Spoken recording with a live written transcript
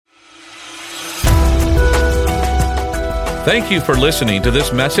Thank you for listening to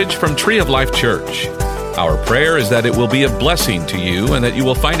this message from Tree of Life Church. Our prayer is that it will be a blessing to you and that you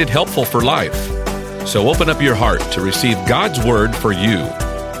will find it helpful for life. So open up your heart to receive God's word for you.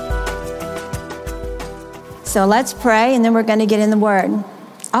 So let's pray, and then we're going to get in the word.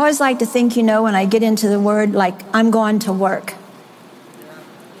 I always like to think, when I get into the word, like I'm going to work.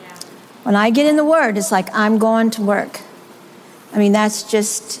 When I get in the word, it's like I'm going to work. That's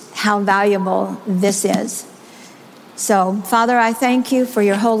just how valuable this is. So, Father, I thank you for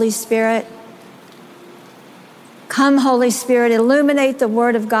your Holy Spirit. Come, Holy Spirit, illuminate the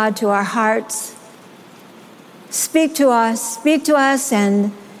word of God to our hearts. Speak to us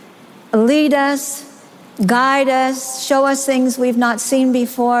and lead us, guide us, show us things we've not seen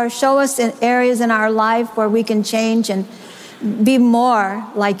before, show us in areas in our life where we can change and be more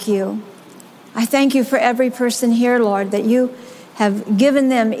like you. I thank you for every person here, Lord, that you have given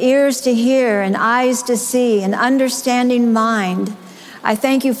them ears to hear and eyes to see and understanding mind. I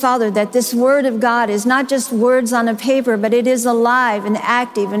thank you, Father, that this word of God is not just words on a paper, but it is alive and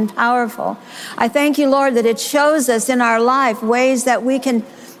active and powerful. I thank you, Lord, that it shows us in our life ways that we can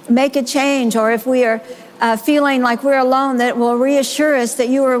make a change, or if we are feeling like we're alone, that will reassure us that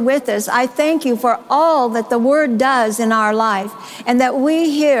you are with us. I thank you for all that the word does in our life, and that we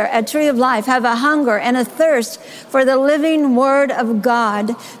here at Tree of Life have a hunger and a thirst for the living word of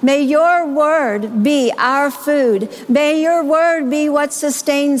God. May your word be our food. May your word be what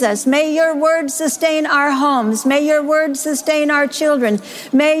sustains us. May your word sustain our homes. May your word sustain our children.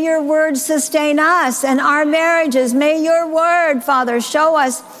 May your word sustain us and our marriages. May your word, Father, show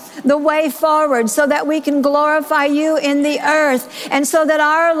us the way forward so that we can glorify you in the earth, and so that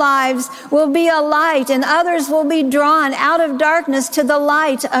our lives will be a light and others will be drawn out of darkness to the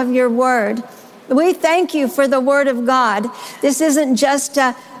light of your word. We thank you for the word of God. This isn't just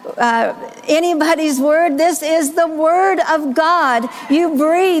anybody's word. This is the word of God. You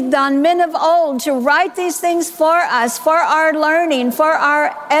breathed on men of old to write these things for us, for our learning, for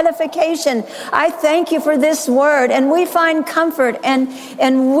our edification. I thank you for this word, and we find comfort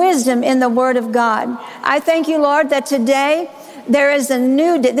and wisdom in the word of God. I thank you, Lord, that today there is a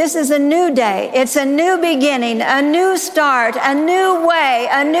new day. This is a new day. It's a new beginning, a new start, a new way,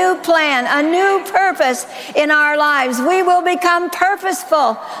 a new plan, a new purpose in our lives. We will become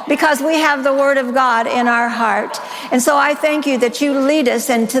purposeful because we have the Word of God in our heart. And so I thank you that you lead us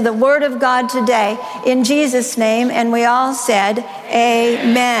into the Word of God today in Jesus' name. And we all said,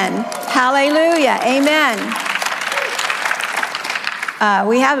 amen. Hallelujah. Amen.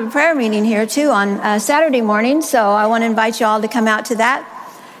 We have a prayer meeting here too on Saturday morning, so I want to invite you all to come out to that.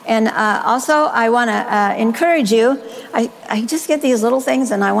 And also, I want to encourage you. I just get these little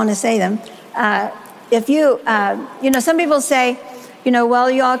things and I want to say them. If you, some people say, well,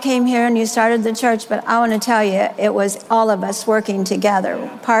 you all came here and you started the church, but I want to tell you, it was all of us working together,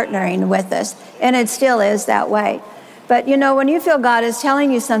 partnering with us, and it still is that way. But, when you feel God is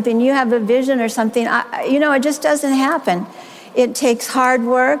telling you something, you have a vision or something, it just doesn't happen. It takes hard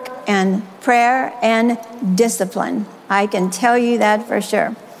work and prayer and discipline. I can tell you that for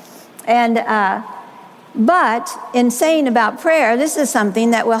sure. And but in saying about prayer, this is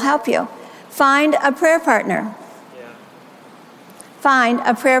something that will help you. Find a prayer partner. Find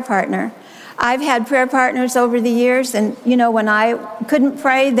a prayer partner. I've had prayer partners over the years, and when I couldn't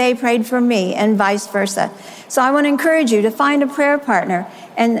pray, they prayed for me, and vice versa. So I want to encourage you to find a prayer partner.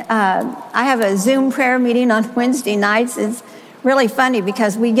 And I have a Zoom prayer meeting on Wednesday nights. It's really funny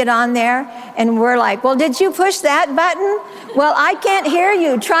because we get on there and we're like, well, did you push that button? Well, I can't hear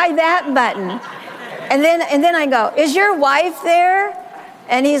you. Try that button. And then I go, is your wife there?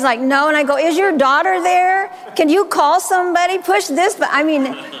 And he's like, no. And I go, is your daughter there? Can you call somebody? Push this. But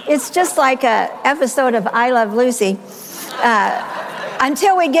it's just like a episode of I Love Lucy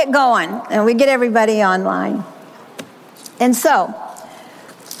until we get going and we get everybody online. And so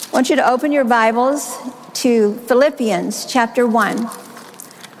I want you to open your Bibles to Philippians chapter 1.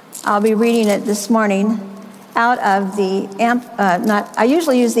 I'll be reading it this morning out of the, I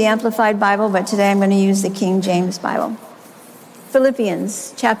usually use the Amplified Bible, but today I'm going to use the King James Bible.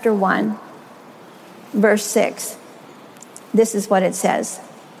 Philippians chapter 1, verse 6. This is what it says.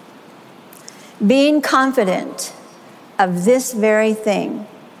 Being confident of this very thing,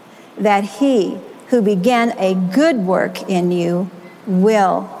 that he who began a good work in you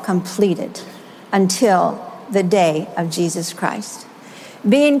will complete it until the day of Jesus Christ.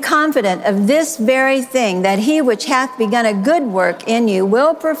 Being confident of this very thing, that he which hath begun a good work in you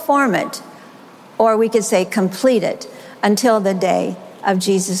will perform it, or we could say complete it, until the day of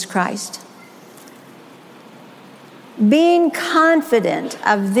Jesus Christ. Being confident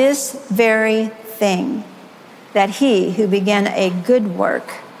of this very thing. that he who began a good work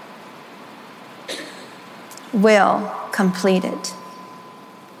will complete it.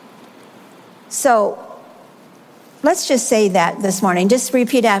 So let's just say that this morning. Just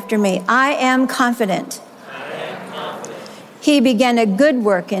repeat after me. I am confident. He began a good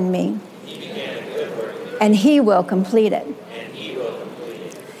work in me. And he will complete it.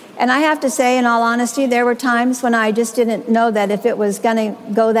 And I have to say, in all honesty, there were times when I just didn't know that if it was going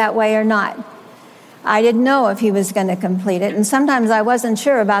to go that way or not. I didn't know if he was going to complete it. And sometimes I wasn't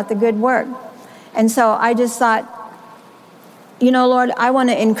sure about the good work. And so I just thought, Lord, I want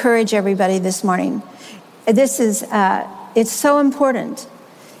to encourage everybody this morning. It's so important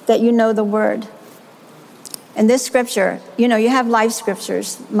that you know the word. And this scripture, you have life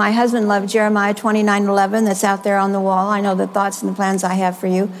scriptures. My husband loved Jeremiah 29:11. That's out there on the wall. I know the thoughts and the plans I have for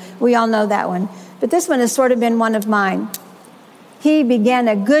you. We all know that one. But this one has sort of been one of mine. He began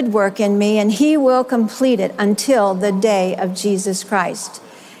a good work in me, and he will complete it until the day of Jesus Christ.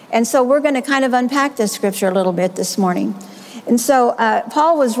 And so we're going to kind of unpack this scripture a little bit this morning. And so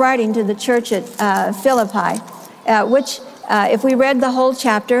Paul was writing to the church at Philippi, which if we read the whole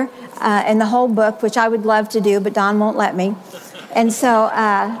chapter and the whole book, which I would love to do, but Don won't let me. And so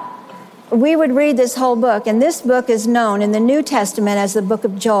we would read this whole book. And this book is known in the New Testament as the book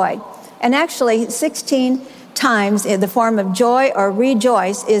of joy. And actually 16 times in the form of joy or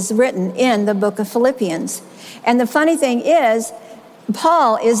rejoice is written in the book of Philippians. And the funny thing is,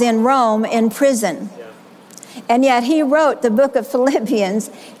 Paul is in Rome in prison. And yet he wrote the book of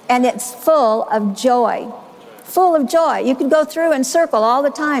Philippians, and it's full of joy. Full of joy. You could go through and circle all the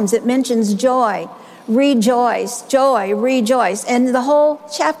times it mentions joy, rejoice, joy, rejoice, in the whole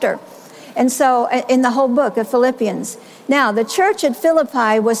chapter. And so in the whole book of Philippians. Now, the church at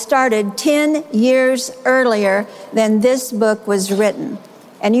Philippi was started 10 years earlier than this book was written.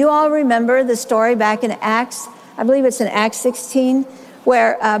 And you all remember the story back in Acts, I believe it's in Acts 16,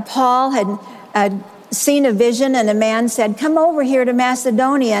 where Paul had seen a vision, and a man said, come over here to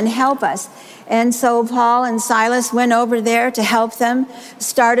Macedonia and help us. And so Paul and Silas went over there to help them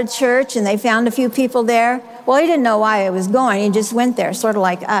start a church, and they found a few people there. Well, he didn't know why he was going. He just went there, sort of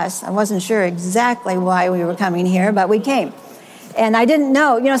like us. I wasn't sure exactly why we were coming here, but we came. And I didn't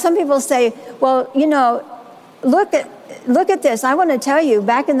know. Some people say, well, look at this. I want to tell you,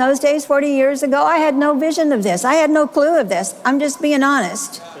 back in those days, 40 years ago, I had no vision of this. I had no clue of this. I'm just being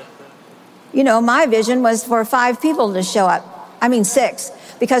honest. My vision was for 5 people to show up. 6,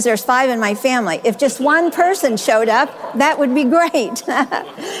 because there's 5 in my family. If just one person showed up, that would be great.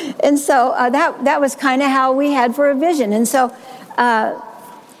 And so that was kind of how we had for a vision. And so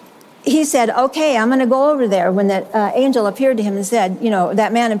he said, okay, I'm going to go over there. When that angel appeared to him and said,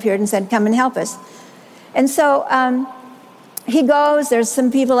 that man appeared and said, come and help us. And so he goes. There's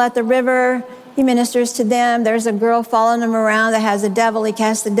some people at the river. He ministers to them. There's a girl following him around that has a devil. He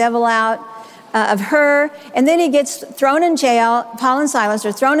casts the devil out of her, and then he gets thrown in jail. Paul and Silas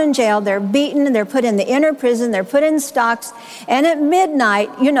are thrown in jail. They're beaten, they're put in the inner prison, they're put in stocks, and at midnight,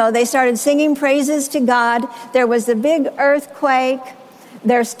 they started singing praises to God. There was a big earthquake.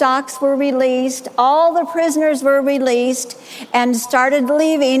 Their stocks were released. All the prisoners were released and started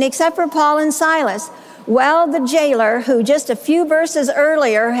leaving, except for Paul and Silas. Well, the jailer, who just a few verses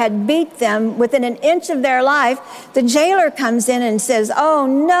earlier had beat them within an inch of their life, the jailer comes in and says, oh,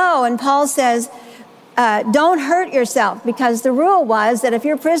 no. And Paul says, don't hurt yourself, because the rule was that if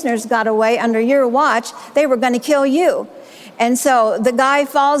your prisoners got away under your watch, they were going to kill you. And so the guy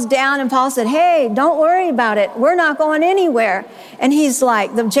falls down, and Paul said, hey, don't worry about it. We're not going anywhere. And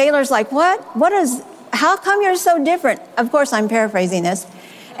the jailer's like, how come you're so different? Of course, I'm paraphrasing this.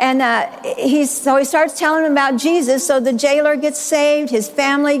 And he starts telling him about Jesus. So the jailer gets saved, his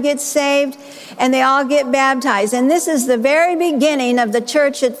family gets saved, and they all get baptized. And this is the very beginning of the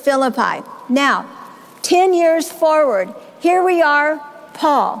church at Philippi. Now, 10 years forward, here we are,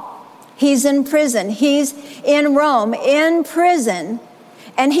 Paul. He's in prison. He's in Rome, in prison.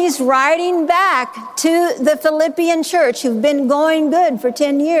 And he's writing back to the Philippian church, who've been going good for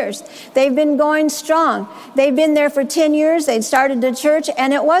 10 years. They've been going strong. They've been there for 10 years. They'd started a church,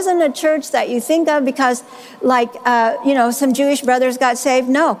 and it wasn't a church that you think of because, some Jewish brothers got saved.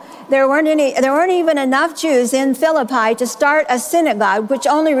 No, there weren't even enough Jews in Philippi to start a synagogue, which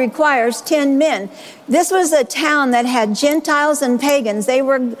only requires 10 men. This was a town that had Gentiles and pagans. They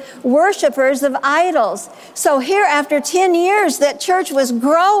were worshipers of idols. So here, after 10 years, that church was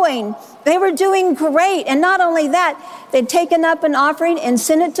growing. They were doing great. And not only that, they'd taken up an offering and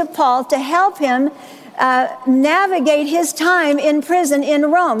sent it to Paul to help him navigate his time in prison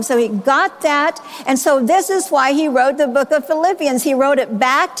in Rome. So he got that. And so this is why he wrote the book of Philippians. He wrote it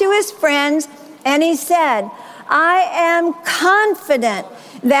back to his friends, and he said, I am confident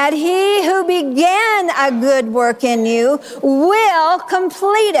that he who began a good work in you will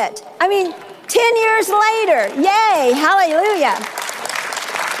complete it. 10 years later, yay, hallelujah.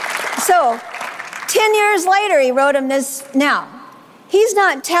 So, 10 years later, he wrote him this. Now, he's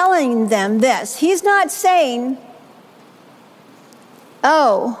not telling them this. He's not saying,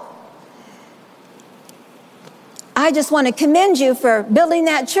 oh, I just want to commend you for building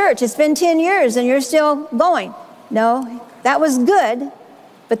that church. It's been 10 years and you're still going. No, that was good,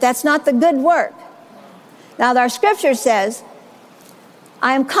 but that's not the good work. Now, our scripture says,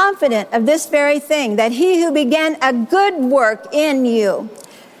 I am confident of this very thing, that he who began a good work in you.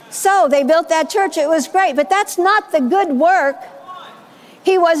 So they built that church. It was great, but that's not the good work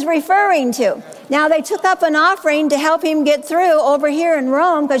he was referring to. Now, they took up an offering to help him get through over here in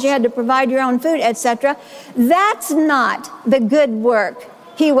Rome because you had to provide your own food, etc. That's not the good work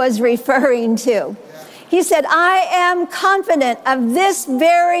he was referring to. He said, I am confident of this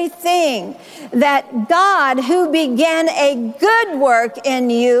very thing, that God who began a good work in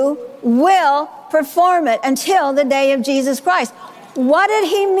you will perform it until the day of Jesus Christ. What did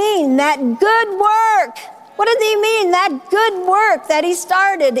he mean, that good work? What did he mean, that good work that he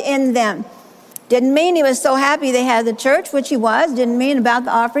started in them? Didn't mean he was so happy they had the church, which he was. Didn't mean about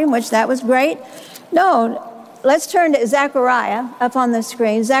the offering, which that was great. No, let's turn to Zechariah up on the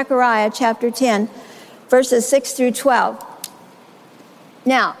screen. Zechariah chapter 10. Verses 6 through 12.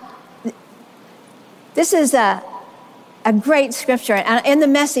 Now, this is a great scripture in the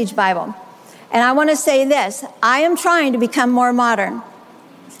Message Bible. And I want to say this. I am trying to become more modern.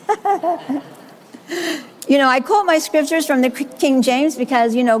 I quote my scriptures from the King James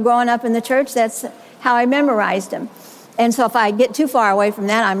because, growing up in the church, that's how I memorized them. And so if I get too far away from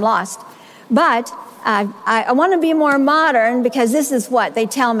that, I'm lost. But I want to be more modern because this is what they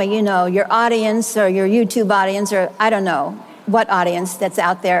tell me, your audience or your YouTube audience, or I don't know what audience that's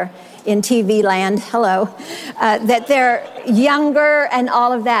out there in TV land, hello, that they're younger and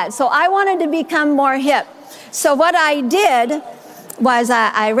all of that. So I wanted to become more hip. So what I did was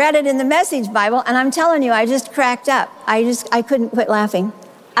I read it in the Message Bible, and I'm telling you, I just cracked up. I couldn't quit laughing.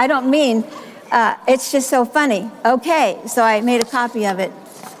 I don't mean, it's just so funny. Okay, so I made a copy of it.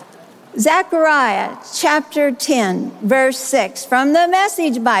 Zechariah chapter 10, verse 6 from the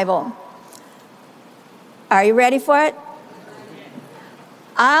Message Bible. Are you ready for it?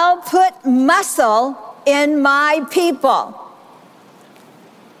 I'll put muscle in my people.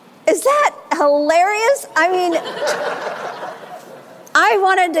 Is that hilarious? I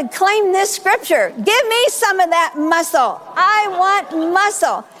wanted to claim this scripture. Give me some of that muscle. I want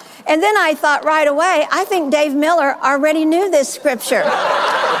muscle. And then I thought right away, I think Dave Miller already knew this scripture.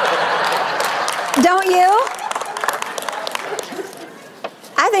 Don't you?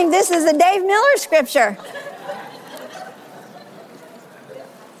 I think this is a Dave Miller scripture.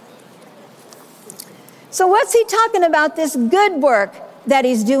 So what's he talking about, this good work that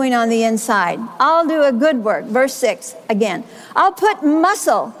he's doing on the inside? I'll do a good work. Verse 6 again. I'll put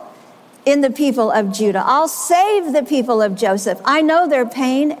muscle in the people of Judah. I'll save the people of Joseph. I know their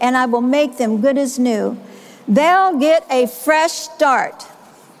pain, and I will make them good as new. They'll get a fresh start.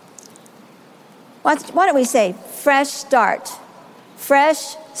 Why don't we say fresh start?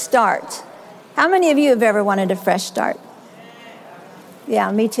 Fresh start. How many of you have ever wanted a fresh start?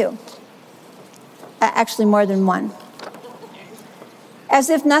 Yeah, me too. Actually, more than one. As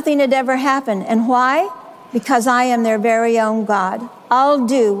if nothing had ever happened. And why? Because I am their very own God. I'll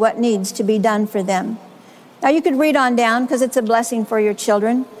do what needs to be done for them. Now, you could read on down because it's a blessing for your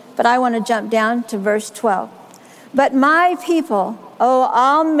children, but I want to jump down to verse 12. But my people,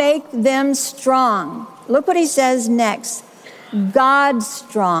 I'll make them strong. Look what he says next. God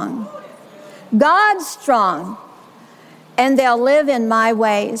strong. God strong. And they'll live in my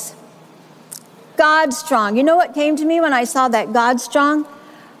ways. God strong. You know what came to me when I saw that God strong?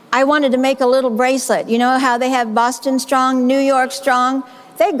 I wanted to make a little bracelet. You know how they have Boston strong, New York strong?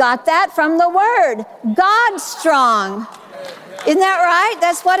 They got that from the word. God strong. Isn't that right?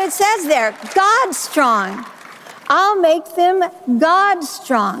 That's what it says there. God strong. I'll make them God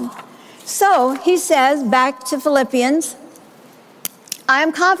strong. So he says, back to Philippians, I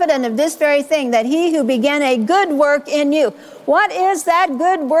am confident of this very thing, that he who began a good work in you. What is that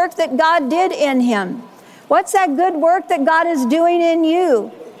good work that God did in him? What's that good work that God is doing in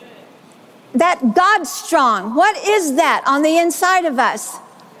you? That God strong. What is that on the inside of us?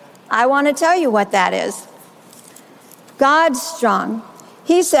 I want to tell you what that is. God strong.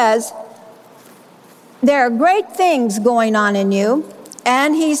 He says, there are great things going on in you.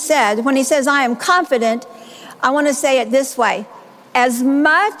 And he said, when he says, I am confident, I want to say it this way. As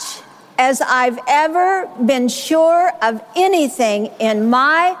much as I've ever been sure of anything in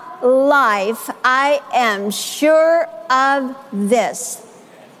my life, I am sure of this.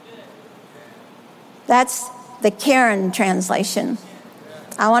 That's the Karen translation.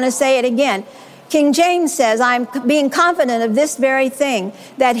 I want to say it again. King James says, I'm being confident of this very thing,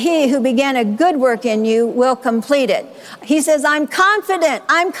 that he who began a good work in you will complete it. He says, I'm confident,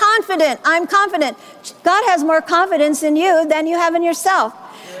 I'm confident, I'm confident. God has more confidence in you than you have in yourself.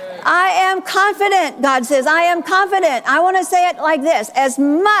 I am confident, God says, I am confident. I want to say it like this. As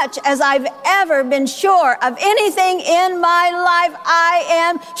much as I've ever been sure of anything in my life, I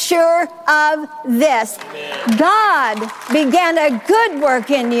am sure of this. Amen. God began a good work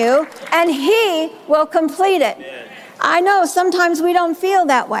in you, and he will complete it. Amen. I know sometimes we don't feel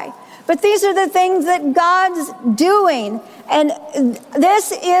that way, but these are the things that God's doing. And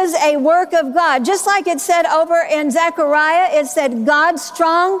this is a work of God. Just like it said over in Zechariah, it said, God's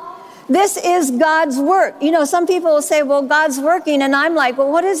strong. This is God's work. You know, some people will say, well, God's working. And I'm like, well,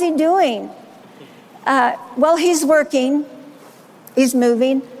 what is he doing? Well, he's working. He's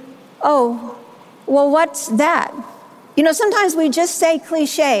moving. Oh, well, what's that? You know, sometimes we just say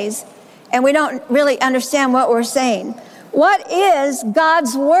cliches and we don't really understand what we're saying. What is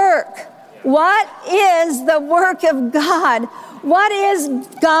God's work? What is the work of God? What is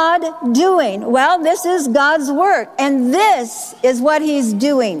God doing? Well, this is God's work, and this is what he's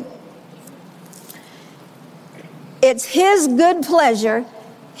doing. It's his good pleasure,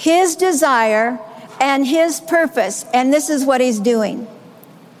 his desire, and his purpose, and this is what he's doing.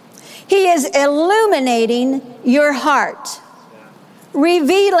 He is illuminating your heart,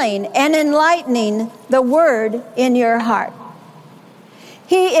 revealing and enlightening the word in your heart.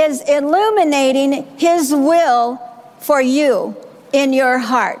 He is illuminating his will for you in your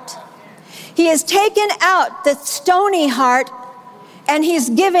heart. He has taken out the stony heart and he's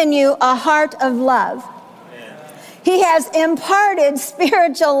given you a heart of love. He has imparted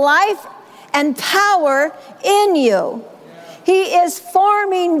spiritual life and power in you. He is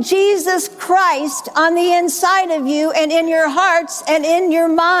forming Jesus Christ on the inside of you and in your hearts and in your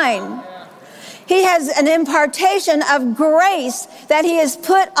mind. He has an impartation of grace that he has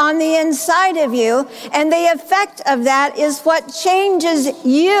put on the inside of you, and the effect of that is what changes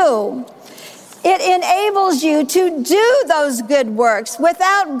you. It enables you to do those good works.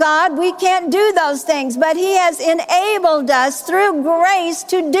 Without God, we can't do those things, but he has enabled us through grace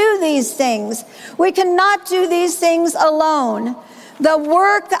to do these things. We cannot do these things alone. The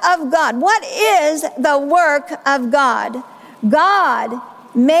work of God. What is the work of God? God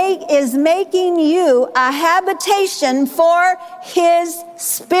is making you a habitation for his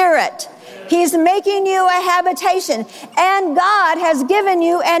Spirit. He's making you a habitation, and God has given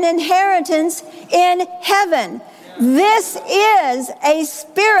you an inheritance in heaven. This is a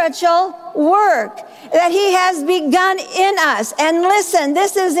spiritual work that he has begun in us. And listen,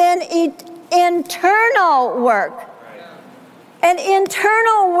 this is an internal work. An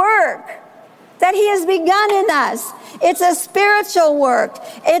internal work that he has begun in us. It's a spiritual work.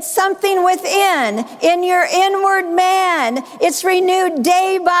 It's something within, in your inward man. It's renewed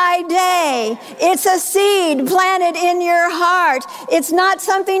day by day. It's a seed planted in your heart. It's not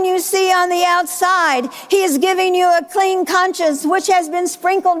something you see on the outside. He is giving you a clean conscience, which has been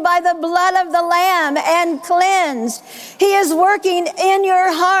sprinkled by the blood of the Lamb and cleansed. He is working in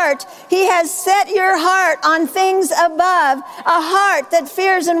your heart. He has set your heart on things above, a heart that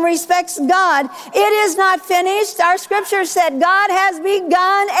fears and respects God. It is not finished. Our scripture said God has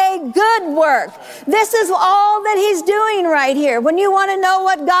begun a good work. This is all that he's doing right here. When you want to know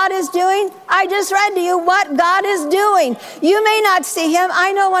what God is doing, I just read to you what God is doing. You may not see him.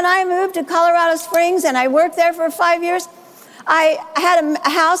 I know when I moved to Colorado Springs and I worked there for 5 years, I had a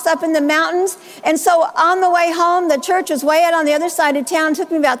house up in the mountains, and so on the way home, the church was way out on the other side of town. It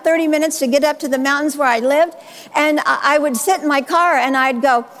took me about 30 minutes to get up to the mountains where I lived, and I would sit in my car and I'd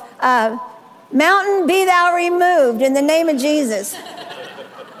go, "Mountain, be thou removed in the name of Jesus."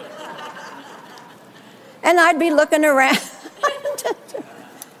 And I'd be looking around.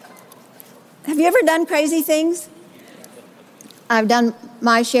 Have you ever done crazy things? I've done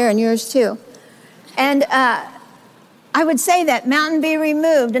my share and yours too. And I would say that, "Mountain, be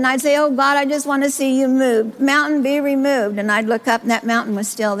removed." And I'd say, "Oh God, I just want to see you move. Mountain, be removed." And I'd look up and that mountain was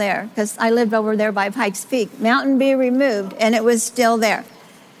still there because I lived over there by Pikes Peak. "Mountain, be removed." And it was still there.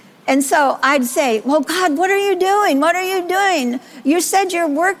 And so I'd say, "Well, God, what are you doing? What are you doing? You said you're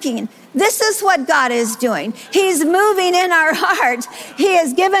working." This is what God is doing. He's moving in our heart. He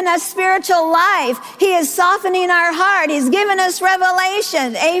has given us spiritual life. He is softening our heart. He's given us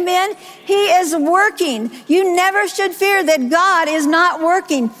revelation. Amen. He is working. You never should fear that God is not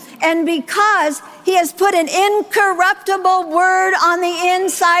working. And because he has put an incorruptible word on the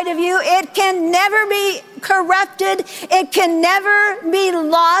inside of you, it can never be corrupted. It can never be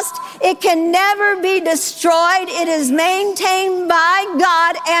lost. It can never be destroyed. It is maintained by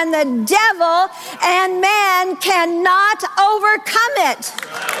God, and the devil and man cannot overcome it.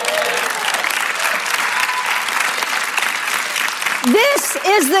 This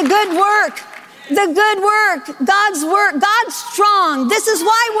is the good work. The good work, God's work, God's strong. This is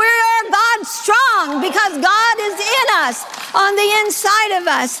why we are God's strong, because God is in us, on the inside of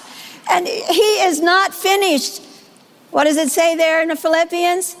us. And he is not finished. What does it say there in the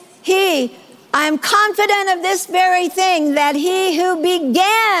Philippians? I am confident of this very thing, that he who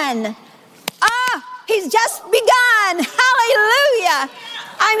began, he's just begun. Hallelujah.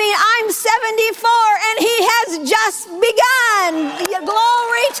 I mean, I'm 74 and he has just begun.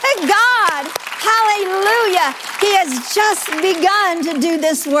 Glory to God. Hallelujah. He has just begun to do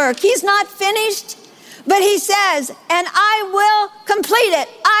this work. He's not finished, but he says, and I will complete it.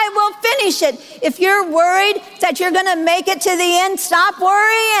 I will finish it. If you're worried that you're going to make it to the end, stop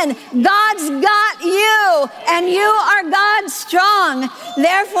worrying. God's got you, and you are God's strong.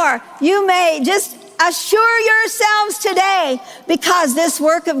 Therefore, you may just assure yourselves today, because this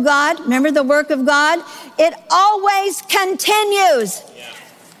work of God, remember the work of God, it always continues.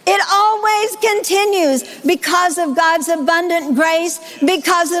 It always continues because of God's abundant grace,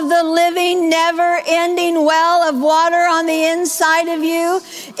 because of the living, never-ending well of water on the inside of you.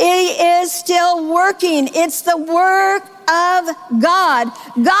 It is still working. It's the work of God.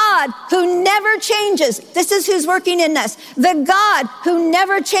 God who never changes. This is who's working in us. The God who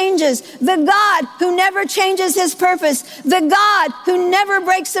never changes. The God who never changes his purpose. The God who never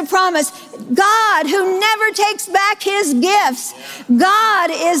breaks a promise. God who never takes back his gifts. God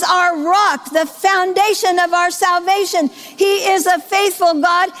is our rock, the foundation of our salvation. He is a faithful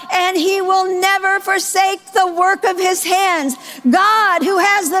God, and he will never forsake the work of his hands. God who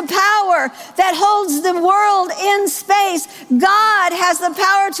has the power that holds the world in space. God has the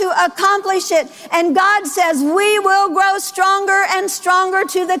power to accomplish it. And God says we will grow stronger and stronger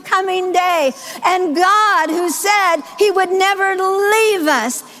to the coming day. And God who said he would never leave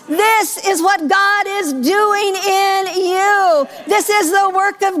us. This is what God is doing in you. This is the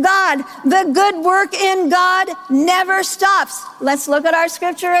work of God. The good work in God never stops. Let's look at our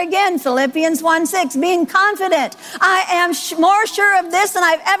scripture again. Philippians 1:6, being confident. I am more sure of this than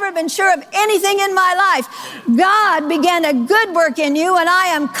I've ever been sure of anything in my life. God began a good work in you, and I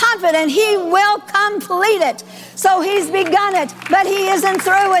am confident he will complete it. So he's begun it, but he isn't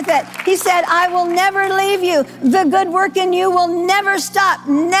through with it. He said, I will never leave you. The good work in you will never stop,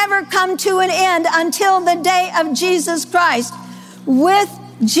 never come to an end until the day of Jesus Christ. With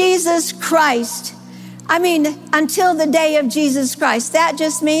Jesus Christ. I mean, until the day of Jesus Christ. That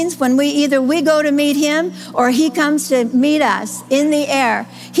just means when we go to meet him or he comes to meet us in the air,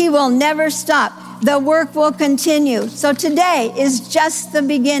 he will never stop. The work will continue. So today is just the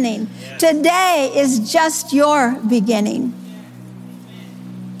beginning. Today is just your beginning.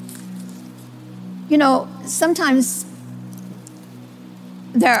 You know, sometimes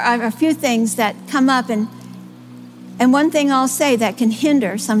there are a few things that come up, and one thing I'll say that can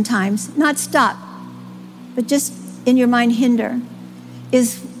hinder sometimes, not stop, but just in your mind hinder,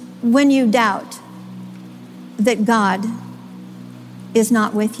 is when you doubt that God is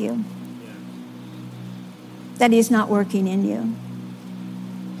not with you, that he's not working in you.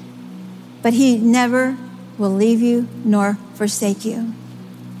 But he never will leave you nor forsake you.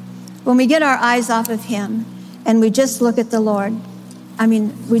 When we get our eyes off of him and we just look at the Lord,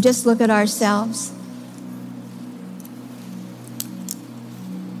 we just look at ourselves,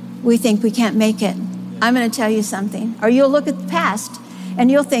 we think we can't make it. I'm going to tell you something. Or you'll look at the past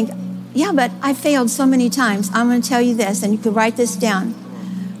and you'll think, yeah, but I failed so many times. I'm going to tell you this, and you could write this down.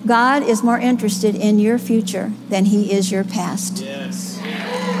 God is more interested in your future than he is your past. Yes.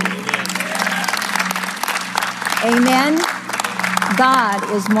 Amen. God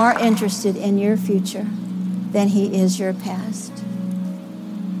is more interested in your future than he is your past.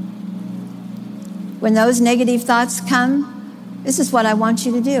 When those negative thoughts come, this is what I want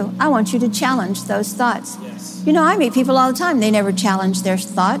you to do. I want you to challenge those thoughts. Yes. You know, I meet people all the time. They never challenge their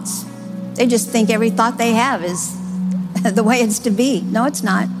thoughts. They just think every thought they have is the way it's to be. No, it's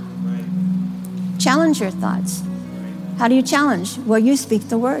not. Right. Challenge your thoughts. How do you challenge? Well, you speak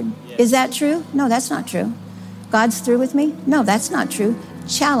the word. Yes. Is that true? No, that's not true. God's through with me? No, that's not true.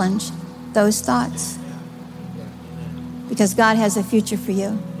 Challenge those thoughts. Because God has a future for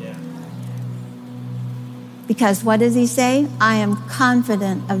you. Because what does he say? I am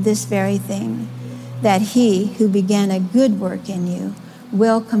confident of this very thing, that he who began a good work in you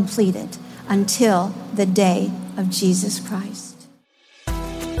will complete it until the day of Jesus Christ.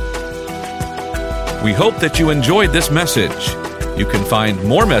 We hope that you enjoyed this message. You can find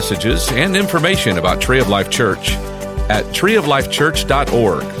more messages and information about Tree of Life Church at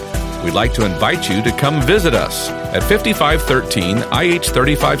treeoflifechurch.org. We'd like to invite you to come visit us at 5513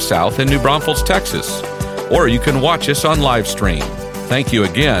 IH-35 South in New Braunfels, Texas. Or you can watch us on live stream. Thank you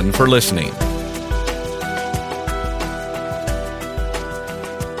again for listening.